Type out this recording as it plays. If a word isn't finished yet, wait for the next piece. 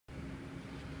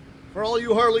For all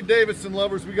you Harley Davidson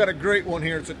lovers, we got a great one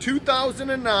here. It's a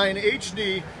 2009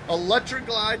 HD Electric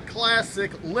Glide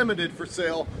Classic Limited for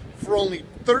sale for only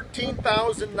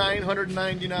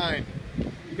 $13,999.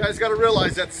 You guys got to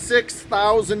realize that's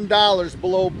 $6,000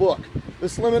 below book.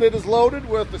 This Limited is loaded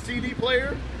with a CD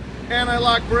player,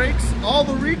 anti-lock brakes. All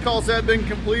the recalls have been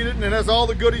completed, and it has all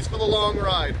the goodies for the long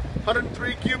ride.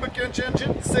 103 cubic inch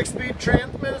engine, 6-speed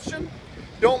transmission.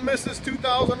 Don't miss this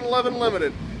 2011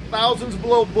 Limited. Thousands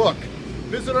below book.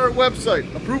 Visit our website,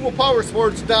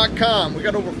 approvalpowersports.com. We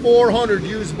got over 400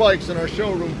 used bikes in our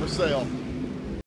showroom for sale.